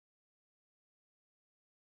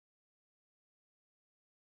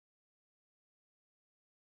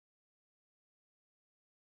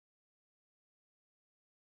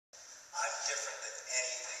I'm different than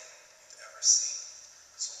anything you've ever seen.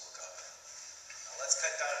 So look up. Now let's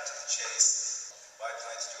cut down to the chase. What I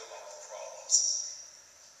plan to do about the problems.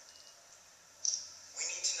 We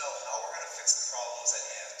need to know how we're going to fix the problems at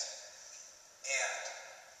hand and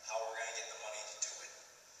how we're going to get the money to do it.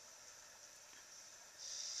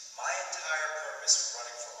 My entire purpose for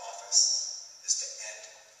running for office is to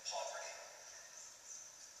end poverty.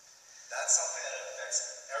 That's something that affects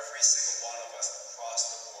every single one of us across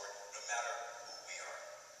the board, no matter who we are.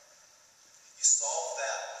 You solve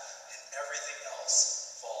that, and everything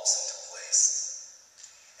else falls into place.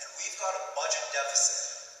 And we've got a budget deficit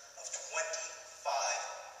of $25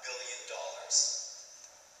 billion.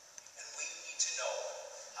 And we need to know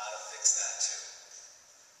how to fix that too.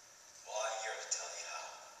 Well, I'm here to tell you how.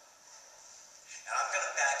 And I'm going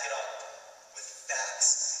to back it up with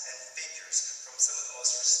facts and figures from some of the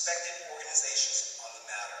most respected organizations on the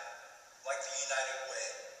matter, like the United Way,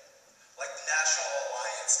 like the National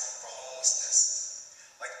Alliance for Homelessness,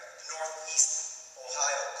 like the Northeast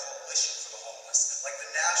Ohio Coalition for the Homeless, like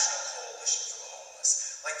the National Coalition for the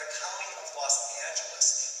Homeless, like the County of Los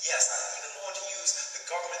Angeles. Yes, I'm even going to use the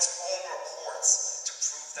government's own reports to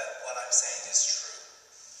prove that what I'm saying is true.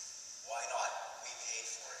 Why not? We paid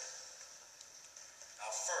for it. Now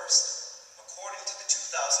first, according to the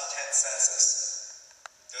 2010 census,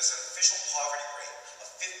 there's an official poverty rate of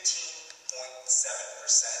 15.7%.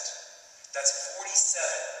 That's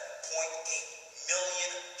 47.8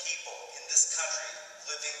 million people in this country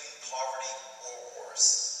living in poverty or worse.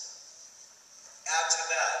 Add to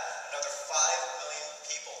that another 5 million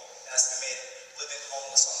people estimated living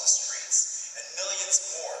homeless on the streets, and millions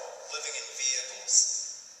more living in vehicles.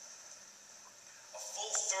 A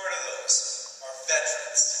full third of those are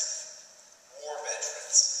veterans, war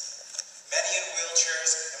veterans, many in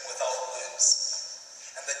wheelchairs and without limbs,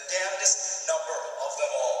 and the damnedest number of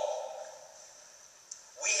them all.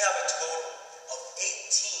 We have a total of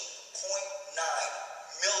 18.9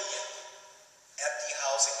 million empty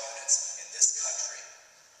housing units in this country.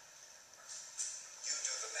 You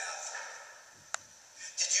do the math.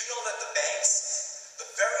 Did you know that the banks, the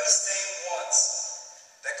very same ones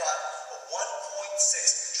that got a $1.6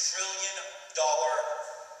 trillion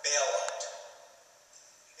bailout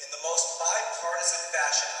in the most bipartisan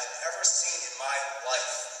fashion I've ever seen in my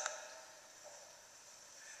life,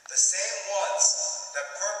 the same ones that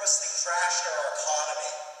purposely crashed our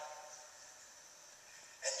economy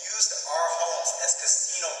and used our homes as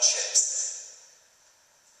casino chips,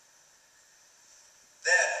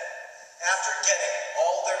 then, after getting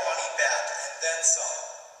all their money back and then some,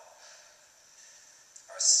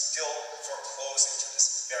 are still foreclosing to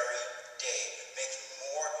this very day, making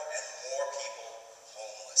more and more people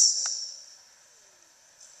homeless.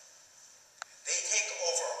 They take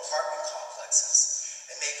over apartment complexes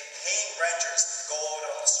and make paying renters go out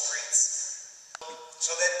on the streets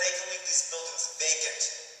so that they can leave these buildings vacant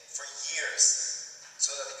for years,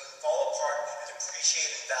 so that they can fall apart and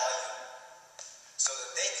depreciate in value, so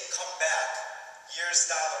that they can come back years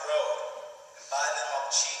down the road and buy them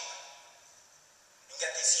up cheap and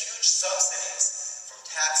get these huge subsidies from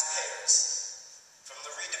taxpayers, from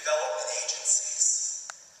the redevelopment agencies,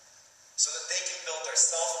 so that they can build their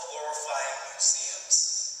self-glorifying museums.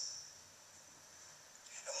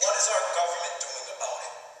 And what is our government doing about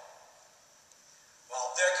it? Well,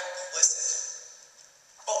 they're complicit.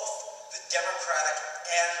 Both the Democratic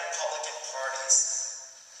and Republican parties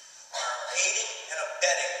are aiding and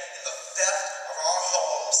abetting in the theft of our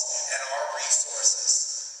homes and our resources.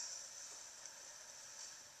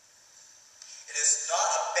 It is not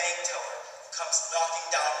a bank teller who comes knocking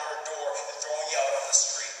down your door and throwing you out on the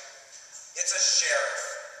street. It's a sheriff,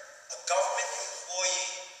 a government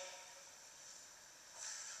employee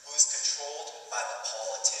who is controlled by the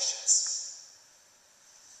politicians.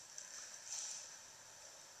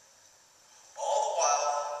 All the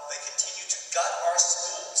while, they continue to gut our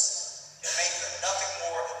schools and make them nothing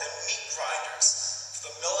more than meat grinders for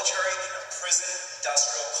the military and prison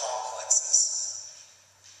industrial complexes.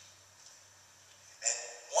 And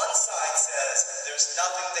one side says there's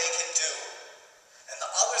nothing they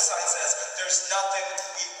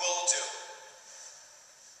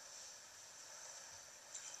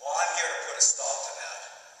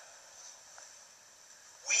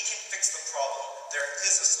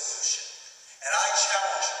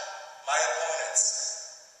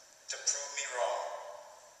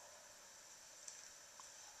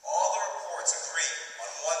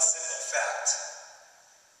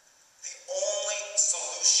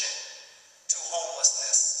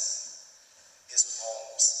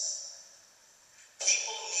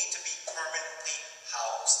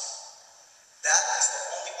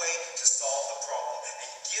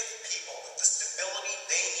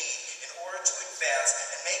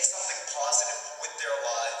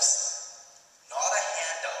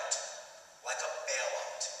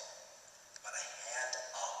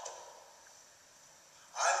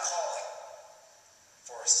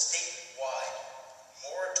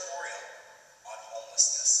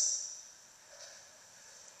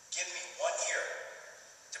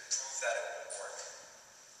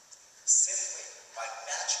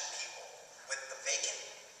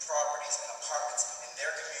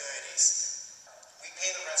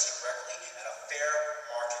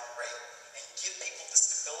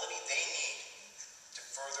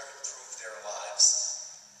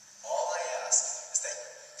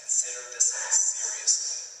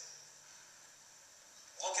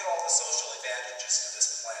social advantages to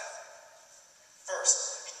this plan.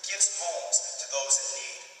 First, it gives homes to those in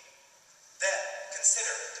need. Then, consider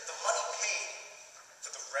that the money paid for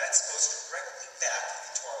the rents goes directly back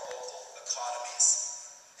into our local economies.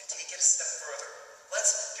 And take it a step further.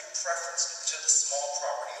 Let's give preference to the small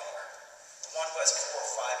property owner, the one who has 4 or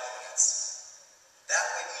 5 units. That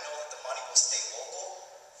way we know that the money will stay local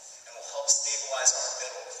and will help stabilize our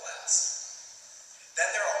middle class. Then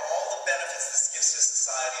there are all the benefits this gives to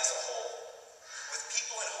society as a whole. With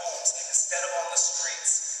people in homes instead of on the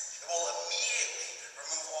streets, it will immediately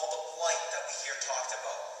remove all the blight that we hear talked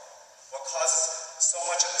about, what causes so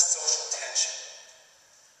much of the social tension.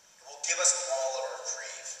 It will give us all a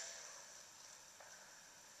reprieve.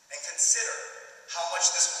 And consider how much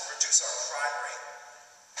this will reduce our crime rate.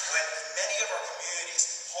 When in many of our communities,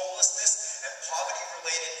 homelessness and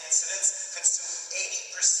poverty-related incidents consume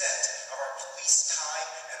 80% of our police time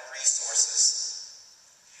and resources.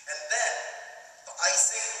 And then, the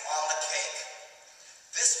icing on the cake.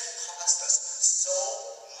 This will cost us so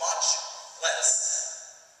much less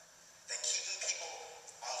than keeping people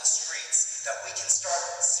on the streets that we can start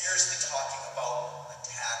seriously talking about a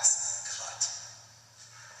tax cut.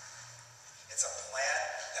 It's a plan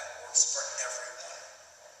that works for everyone.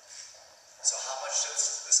 So how much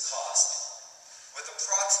does this cost? With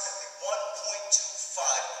approximately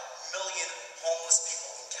 1.25 million homeless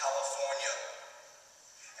people in California,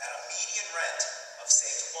 at a median rent of say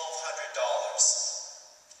 $1,200,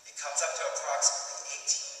 it comes up to approximately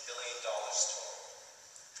 $18 billion total.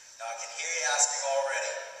 Now I can hear you asking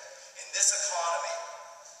already, in this economy,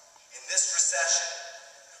 in this recession,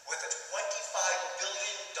 with a $25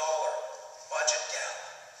 billion budget gap,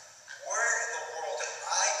 where in the world am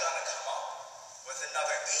I going to come up with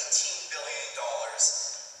another $18 billion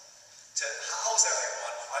to house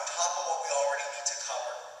everyone on top of what we already need to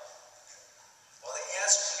cover? Well, the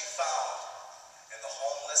answer can be found in the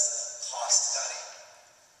homeless cost study.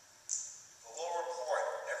 The little report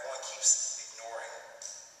everyone keeps ignoring.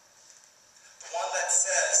 The one that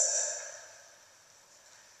says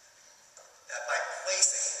that by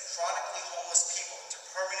placing chronically homeless people into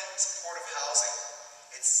permanent and supportive housing,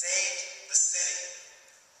 it saved the city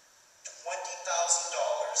 $20,000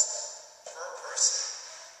 per person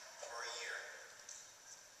per year.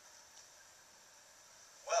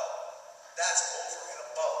 Well, that's over and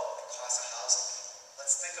above the cost of housing people.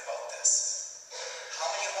 Let's think about this.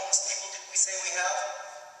 How many homeless people did we say we have?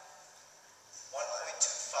 1.25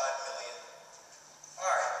 million.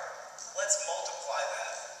 Alright, let's multiply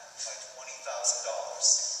that by $20,000.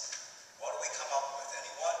 What do we come up with?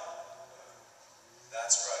 Anyone?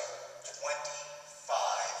 That's right, $25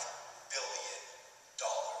 billion.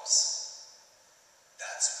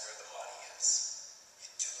 That's where the money is. You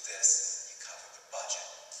do this, you cover the budget.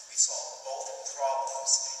 We solve both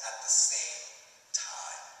problems at the same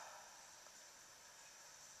time.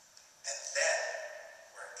 And then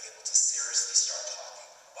we're able to seriously start talking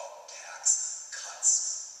about tax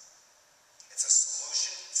cuts. It's a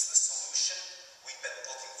solution, it's the solution we've been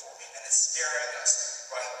looking for, and it's staring us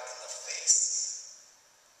right in the face.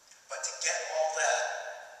 But to get all that,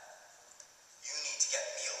 you need to get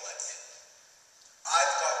me elected.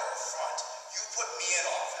 I've got your front. You put me in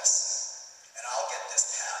office, and I'll get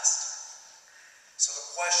this passed. So the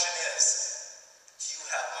question is, do you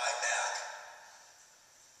have my back?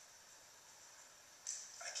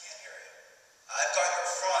 I can't hear you. I've got your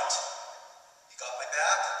front. You got my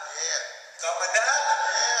back? Yeah. You got my back?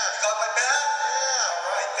 Yeah. You got my back? Yeah.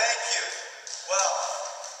 All right, thank you. Well,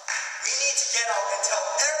 we need to get out and tell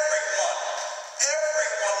everyone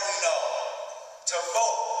we know, to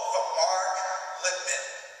vote for Mark Lippman.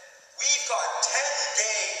 We've got 10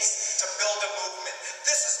 days to build a movement.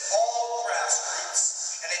 This is all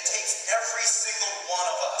grassroots, and it takes every single one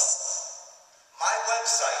of us. My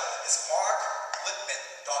website is Mark